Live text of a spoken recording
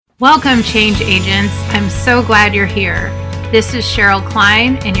Welcome, change agents. I'm so glad you're here. This is Cheryl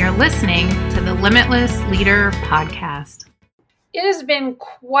Klein, and you're listening to the Limitless Leader Podcast. It has been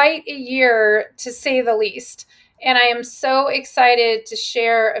quite a year, to say the least, and I am so excited to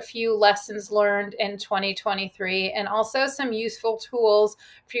share a few lessons learned in 2023 and also some useful tools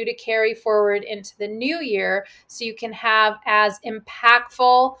for you to carry forward into the new year so you can have as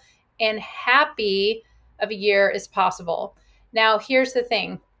impactful and happy of a year as possible. Now, here's the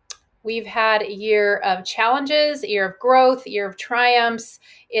thing. We've had a year of challenges, a year of growth, a year of triumphs.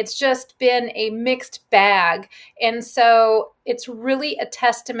 It's just been a mixed bag. And so it's really a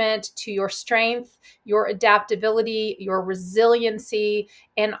testament to your strength, your adaptability, your resiliency,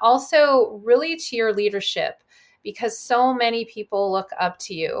 and also really to your leadership, because so many people look up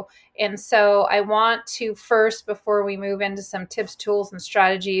to you. And so I want to first, before we move into some tips, tools, and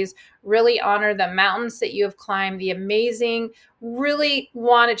strategies, really honor the mountains that you have climbed, the amazing, really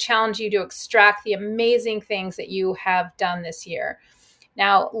want to challenge you to extract the amazing things that you have done this year.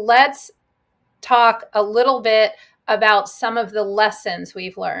 Now, let's talk a little bit about some of the lessons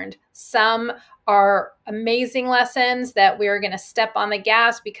we've learned. Some are amazing lessons that we're going to step on the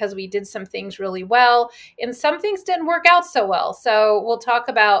gas because we did some things really well, and some things didn't work out so well. So we'll talk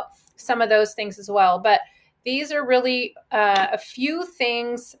about some of those things as well. But these are really a few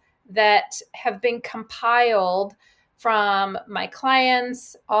things that have been compiled from my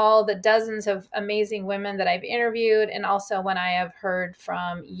clients, all the dozens of amazing women that I've interviewed, and also when I have heard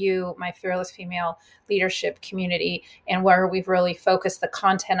from you, my Fearless Female Leadership community, and where we've really focused the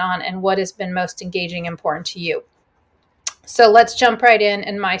content on and what has been most engaging and important to you. So let's jump right in.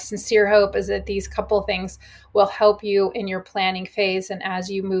 And my sincere hope is that these couple things will help you in your planning phase and as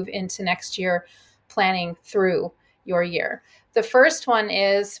you move into next year, planning through your year. The first one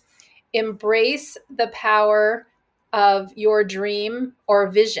is embrace the power of your dream or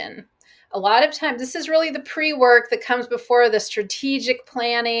vision. A lot of times, this is really the pre-work that comes before the strategic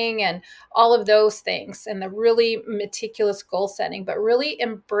planning and all of those things and the really meticulous goal setting, but really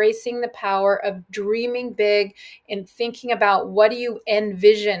embracing the power of dreaming big and thinking about what do you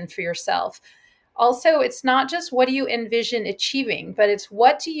envision for yourself. Also, it's not just what do you envision achieving, but it's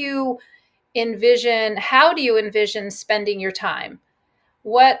what do you envision, how do you envision spending your time?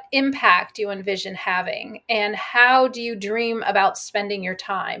 What impact do you envision having? And how do you dream about spending your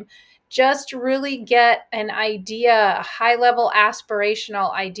time? Just really get an idea, a high-level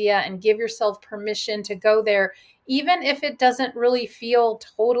aspirational idea, and give yourself permission to go there, even if it doesn't really feel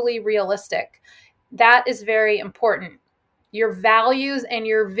totally realistic. That is very important. Your values and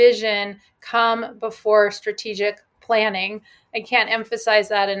your vision come before strategic planning. I can't emphasize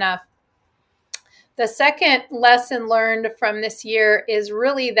that enough. The second lesson learned from this year is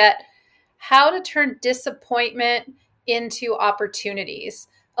really that how to turn disappointment into opportunities.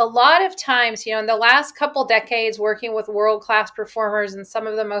 A lot of times, in the last couple decades working with world-class performers and some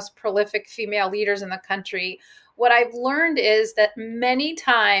of the most prolific female leaders in the country, what I've learned is that many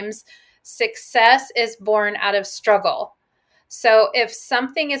times success is born out of struggle. So if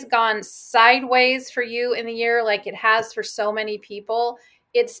something has gone sideways for you in the year, like it has for so many people,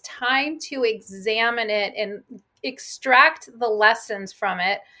 it's time to examine it and extract the lessons from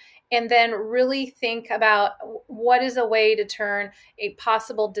it, and then really think about what is a way to turn a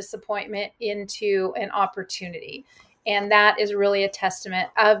possible disappointment into an opportunity. And that is really a testament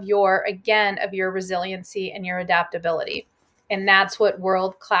of your resiliency and your adaptability. And that's what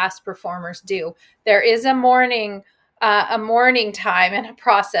world-class performers do. There is a mourning time and a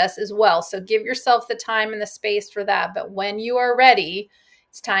process as well. So give yourself the time and the space for that. But when you are ready,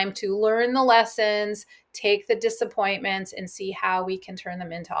 it's time to learn the lessons, take the disappointments, and see how we can turn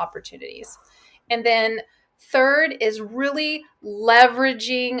them into opportunities. And then third is really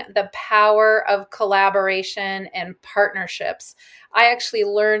leveraging the power of collaboration and partnerships. I actually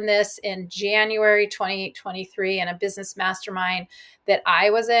learned this in January 2023 in a business mastermind that I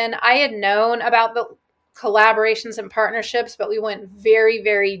was in. I had known about the collaborations and partnerships, but we went very,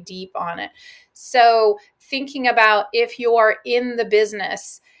 very deep on it. So thinking about if you are in the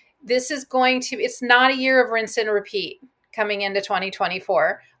business, it's not a year of rinse and repeat coming into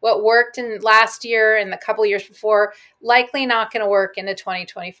 2024. What worked in last year and the couple of years before, likely not going to work into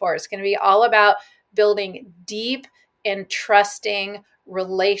 2024. It's going to be all about building deep and trusting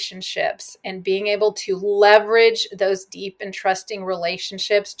relationships and being able to leverage those deep and trusting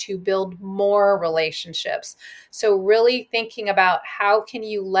relationships to build more relationships. So really thinking about how can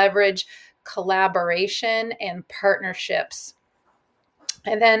you leverage collaboration and partnerships.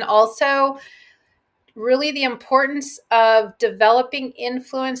 And then also really the importance of developing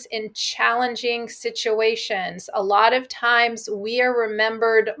influence in challenging situations. A lot of times we are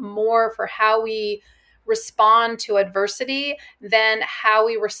remembered more for how we respond to adversity than how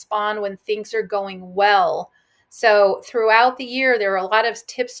we respond when things are going well. So throughout the year, there are a lot of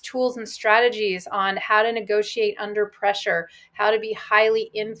tips, tools, and strategies on how to negotiate under pressure, how to be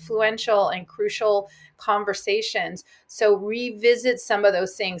highly influential and crucial conversations. So revisit some of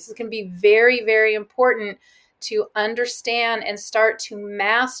those things. It can be very, very important to understand and start to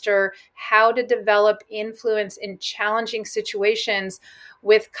master how to develop influence in challenging situations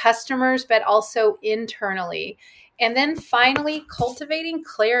with customers, but also internally. And then finally, cultivating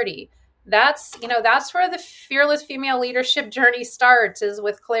clarity. That's where the Fearless Female Leadership journey starts, is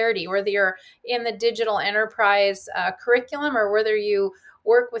with clarity, whether you're in the digital enterprise curriculum or whether you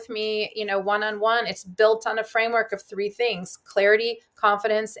work with me, one-on-one. It's built on a framework of 3 things: clarity,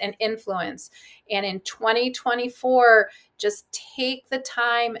 confidence, and influence. And in 2024, just take the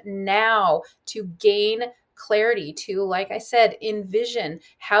time now to gain clarity, to, like I said, envision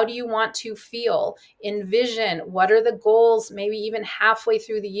how do you want to feel, envision what are the goals, maybe even halfway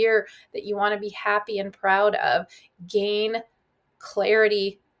through the year, that you want to be happy and proud of. Gain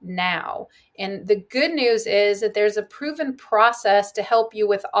clarity now. And the good news is that there's a proven process to help you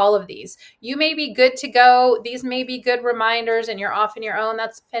with all of these. You may be good to go. These may be good reminders and you're off on your own.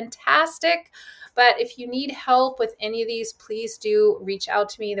 That's fantastic. But if you need help with any of these, please do reach out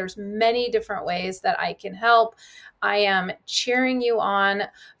to me. There's many different ways that I can help. I am cheering you on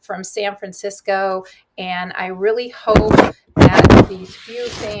from San Francisco, and I really hope that these few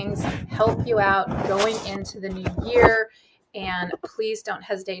things help you out going into the new year. And please don't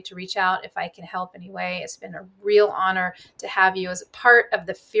hesitate to reach out if I can help anyway. It's been a real honor to have you as a part of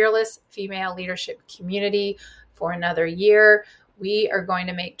the Fearless Female Leadership community for another year. We are going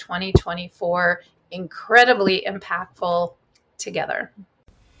to make 2024 incredibly impactful together.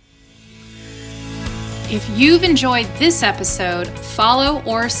 If you've enjoyed this episode, follow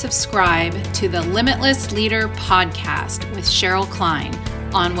or subscribe to the Limitless Leader podcast with Cheryl Klein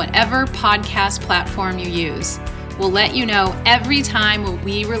on whatever podcast platform you use. We'll let you know every time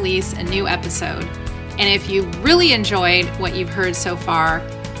we release a new episode. And if you really enjoyed what you've heard so far,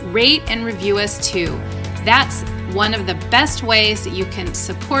 rate and review us too. That's one of the best ways that you can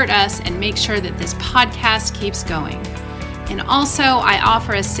support us and make sure that this podcast keeps going. And also, I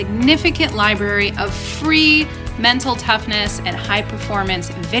offer a significant library of free mental toughness and high performance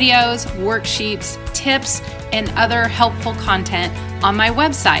videos, worksheets, tips, and other helpful content on my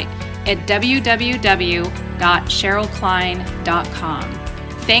website at www.cherylklein.com.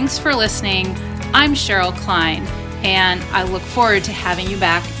 Thanks for listening. I'm Cheryl Klein, and I look forward to having you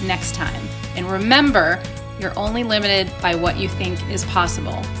back next time. And remember, you're only limited by what you think is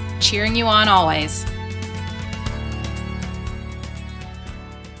possible. Cheering you on always.